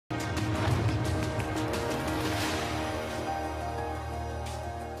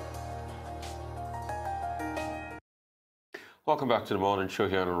Welcome back to the morning show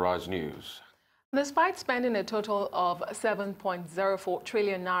here on Rise News. Despite spending a total of 7.04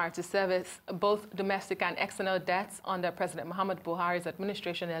 trillion naira to service both domestic and external debts under President Muhammadu Buhari's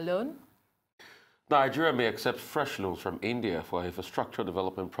administration alone, Nigeria may accept fresh loans from India for infrastructure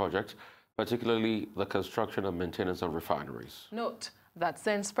development projects, particularly the construction and maintenance of refineries. Note that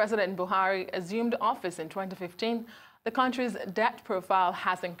since President Buhari assumed office in 2015, the country's debt profile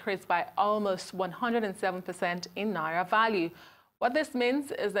has increased by almost 107% in naira value. What this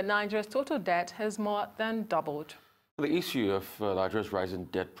means is that Nigeria's total debt has more than doubled. The issue of Nigeria's rising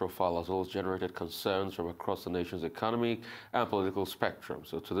debt profile has always generated concerns from across the nation's economic and political spectrum.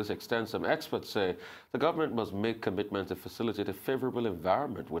 So to this extent, some experts say the government must make commitments to facilitate a favorable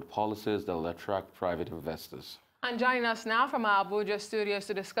environment with policies that will attract private investors. And joining us now from our Abuja studios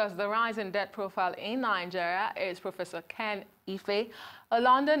to discuss the rise in debt profile in Nigeria is Professor Ken Ife, a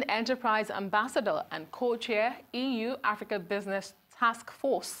London Enterprise Ambassador and co-chair EU Africa Business Task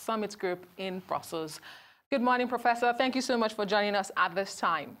Force Summit Group in Brussels. Good morning, Professor. Thank you so much for joining us at this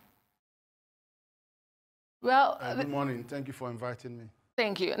time. Well, good morning. Thank you for inviting me.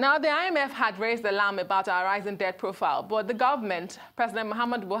 Thank you. Now, the IMF had raised the alarm about our rising debt profile, but the government, President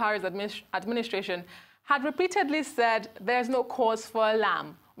Muhammadu Buhari's administration, had repeatedly said there's no cause for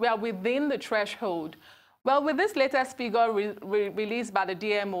alarm. We are within the threshold. Well, with this latest figure released by the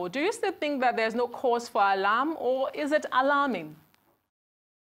DMO, do you still think that there's no cause for alarm, or is it alarming?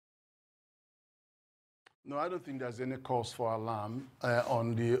 No, I don't think there's any cause for alarm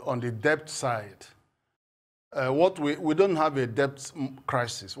on the debt side. We don't have a debt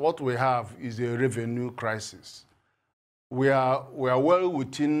crisis. What we have is a revenue crisis. We are well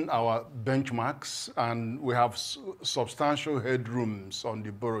within our benchmarks, and we have substantial headrooms on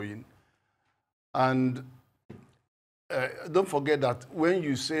the borrowing. And don't forget that when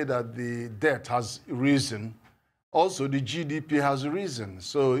you say that the debt has risen, also the GDP has risen.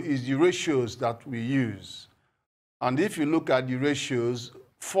 So it's the ratios that we use. And if you look at the ratios,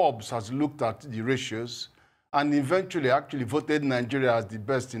 Forbes has looked at the ratios and eventually actually voted Nigeria as the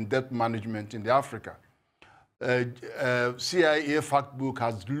best in debt management in Africa. CIA fact book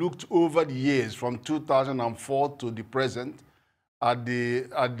has looked over the years from 2004 to the present at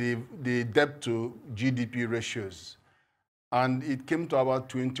the debt to GDP ratios, and it came to about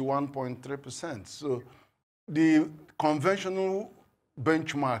 21.3%. So the conventional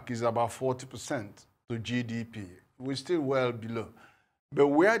benchmark is about 40% to GDP. We're still well below. But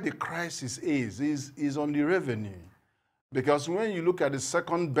where the crisis is on the revenue. Because when you look at the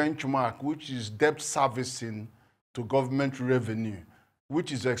second benchmark, which is debt servicing to government revenue,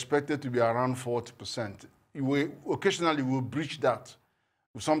 which is expected to be around 40%, occasionally we'll breach that.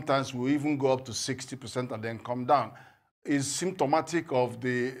 Sometimes we'll even go up to 60% and then come down. It's symptomatic of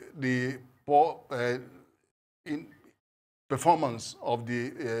the poor performance of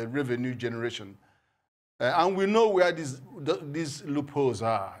the revenue generation. And we know where these loopholes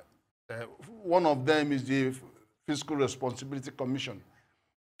are. One of them is the Fiscal Responsibility Commission,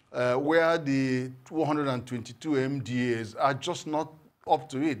 where the 222 MDAs are just not up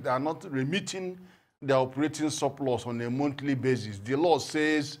to it. They are not remitting their operating surplus on a monthly basis. The law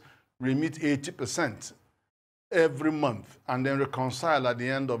says remit 80% every month and then reconcile at the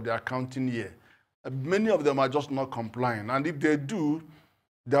end of the accounting year. Many of them are just not complying. And if they do,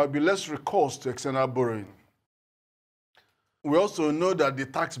 there will be less recourse to external borrowing. We also know that the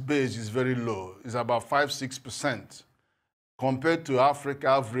tax base is very low. It's about 5–6% compared to Africa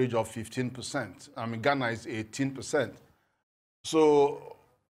average of 15%. I mean, Ghana is 18%. So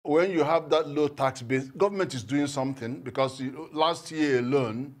when you have that low tax base, government is doing something, because last year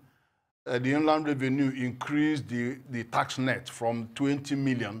alone, the inland revenue increased the tax net from 20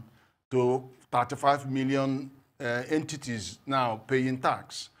 million to 35 million entities now paying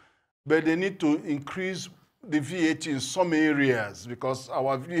tax. But they need to increase the VAT in some areas, because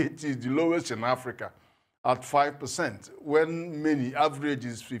our VAT is the lowest in Africa at 5%, when many average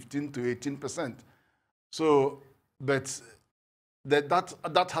is 15 to 18%. So, but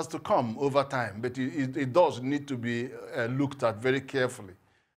that has to come over time, but it does need to be looked at very carefully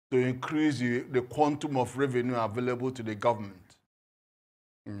to increase the quantum of revenue available to the government.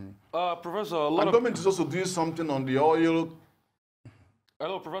 Professor, the government is also doing something on the oil.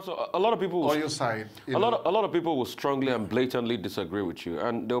 Hello, Professor. A lot of people oil side. A lot of people will strongly and blatantly disagree with you,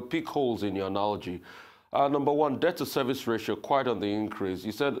 and they'll pick holes in your analogy. Number one, debt to service ratio quite on the increase.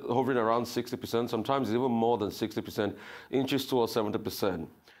 You said hovering around 60%, sometimes even more than 60%, inches towards 70%.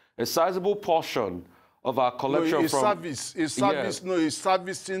 A sizable portion of our collection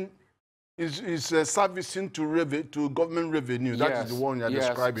servicing Is servicing to government revenue. That is the one you're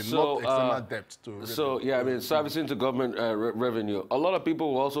describing, not external debt to revenue. So, yeah, I mean, servicing to government revenue. A lot of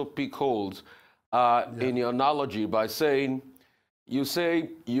people will also pick holes in your analogy by saying, you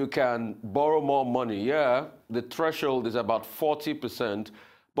say you can borrow more money. Yeah, the threshold is about 40%,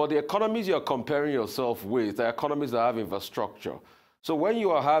 but the economies you're comparing yourself with are economies that have infrastructure. So when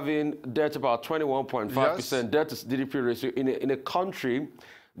you are having debt about 21.5% debt to GDP ratio in a country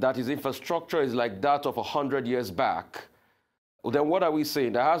that its infrastructure is like that of 100 years back, then what are we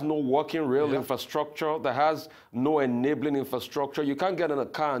saying? That has no working real infrastructure, that has no enabling infrastructure. You can't get in a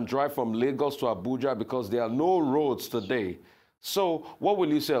car and drive from Lagos to Abuja because there are no roads today. So what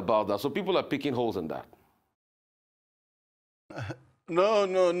will you say about that? So people are picking holes in that.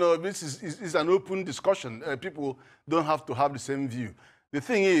 No. This is an open discussion. People don't have to have the same view. The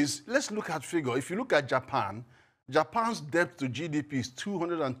thing is, let's look at figure. If you look at Japan, Japan's debt to GDP is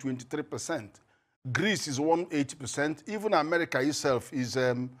 223%. Greece is 180%. Even America itself is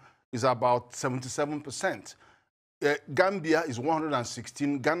about 77%. Gambia is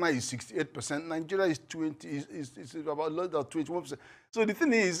 116. Ghana is 68%. Nigeria is about 21%. So the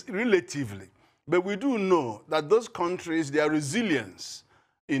thing is, relatively, but we do know that those countries, their resilience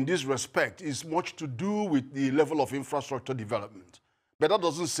in this respect is much to do with the level of infrastructure development. But that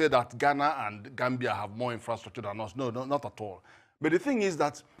doesn't say that Ghana and Gambia have more infrastructure than us. No, not at all. But the thing is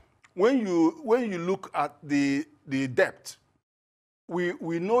that when you look at the debt,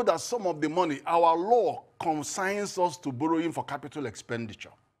 we know that some of the money, our law consigns us to borrowing for capital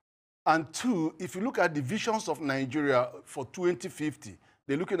expenditure. And two, if you look at the visions of Nigeria for 2050,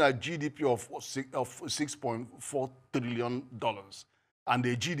 they're looking at GDP of $6.4 trillion and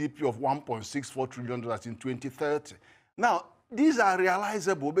a GDP of $1.64 trillion in 2030. Now, these are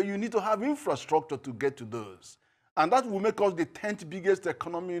realizable, but you need to have infrastructure to get to those. And that will make us the 10th biggest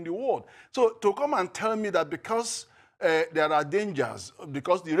economy in the world. So to come and tell me that because there are dangers,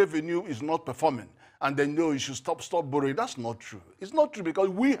 because the revenue is not performing, and then you should stop borrowing, that's not true. It's not true because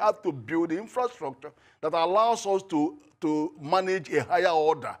we have to build the infrastructure that allows us to manage a higher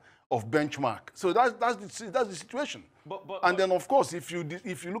order of benchmark. So that's the situation. And then, of course, if you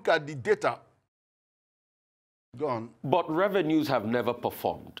look at the data, go on. But revenues have never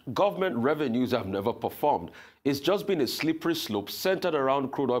performed. Government revenues have never performed. It's just been a slippery slope centered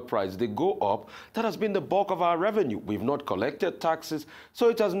around crude oil price. They go up. That has been the bulk of our revenue. We've not collected taxes, so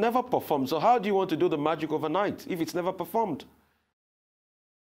it has never performed. So how do you want to do the magic overnight if it's never performed?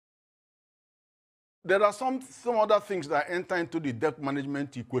 There are some other things that enter into the debt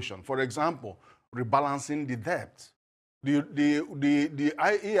management equation. For example, rebalancing the debt. The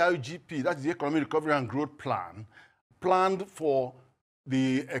EIGP, that's the Economic Recovery and Growth Plan, planned for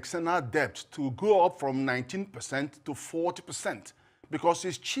the external debt to go up from 19% to 40% because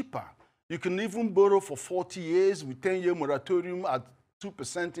it's cheaper. You can even borrow for 40 years with 10-year moratorium at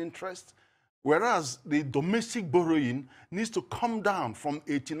 2% interest, whereas the domestic borrowing needs to come down from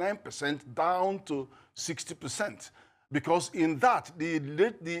 89% down to 60%. Because in that,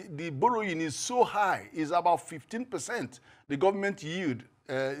 the borrowing is so high, is about 15%. The government yield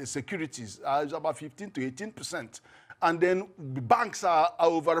securities is about 15 to 18%. And then the banks are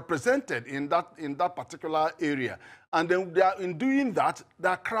overrepresented in that particular area. And then in doing that,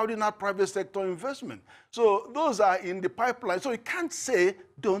 they're crowding out private sector investment. So those are in the pipeline. So you can't say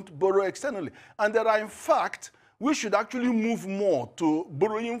don't borrow externally. And there are, in fact, we should actually move more to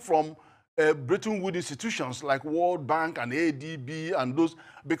borrowing from Bretton Woods institutions like World Bank and ADB and those,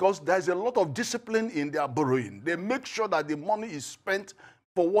 because there's a lot of discipline in their borrowing. They make sure that the money is spent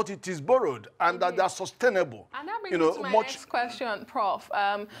for what it is borrowed and that they are sustainable. And that brings me to my next question, Prof.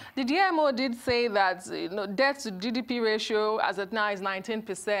 The DMO did say that debt to GDP ratio as of now is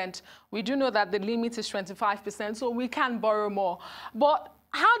 19%. We do know that the limit is 25%, so we can borrow more. But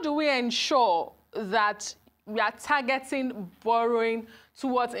how do we ensure that we are targeting borrowing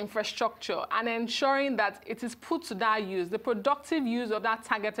towards infrastructure and ensuring that it is put to that use, the productive use of that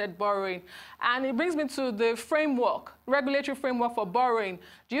targeted borrowing? And it brings me to the framework, regulatory framework for borrowing.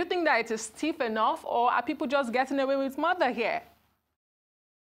 Do you think that it is stiff enough, or are people just getting away with murder here?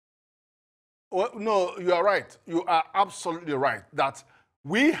 Well, no, you are right. You are absolutely right that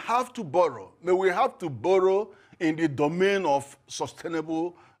we have to borrow. We have to borrow in the domain of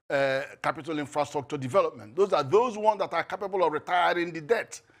sustainable capital infrastructure development. Those are those ones that are capable of retiring the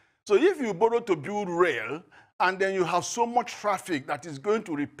debt. So if you borrow to build rail, and then you have so much traffic that is going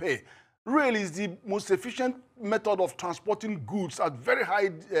to repay, rail is the most efficient method of transporting goods at very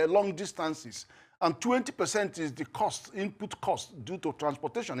high, long distances. And 20% is the cost, input cost due to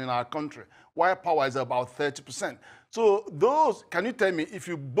transportation in our country, while power is about 30%. So those, can you tell me, if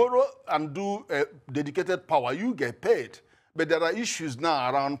you borrow and do dedicated power, you get paid. But there are issues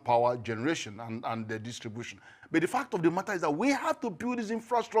now around power generation and the distribution. But the fact of the matter is that we have to build this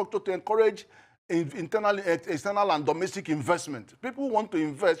infrastructure to encourage internal, external, and domestic investment. People want to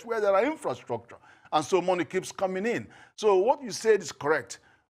invest where there are infrastructure, and so money keeps coming in. So what you said is correct.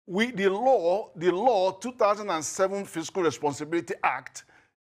 The law 2007 Fiscal Responsibility Act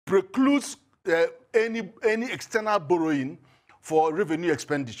precludes any external borrowing for revenue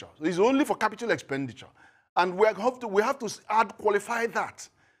expenditure. It's only for capital expenditure. And we have to qualify that.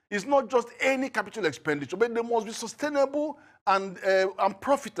 It's not just any capital expenditure, but they must be sustainable and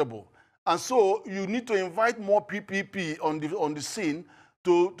profitable. And so you need to invite more PPP on the scene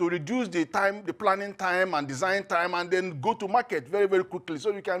to reduce the time, the planning time and design time, and then go to market very, very quickly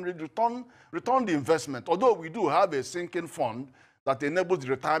so you can return the investment. Although we do have a sinking fund that enables the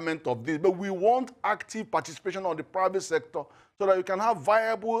retirement of this, but we want active participation of the private sector so that you can have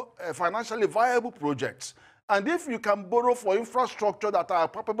viable, financially viable projects. And if you can borrow for infrastructure that are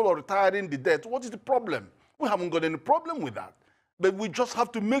capable of retiring the debt, what is the problem? We haven't got any problem with that. But we just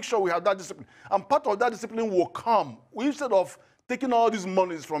have to make sure we have that discipline. And part of that discipline will come. Instead of taking all these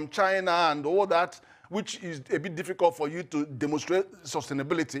monies from China and all that, which is a bit difficult for you to demonstrate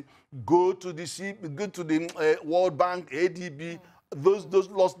sustainability, go to the World Bank, ADB, those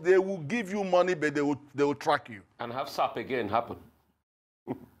laws, they will give you money, but they will track you. And have SAP again happen.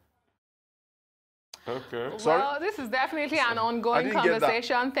 Okay. Well, this is definitely an ongoing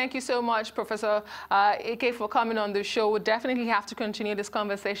conversation. Thank you so much, Professor Ike, for coming on the show. We'll definitely have to continue this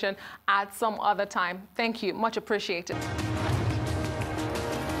conversation at some other time. Thank you. Much appreciated.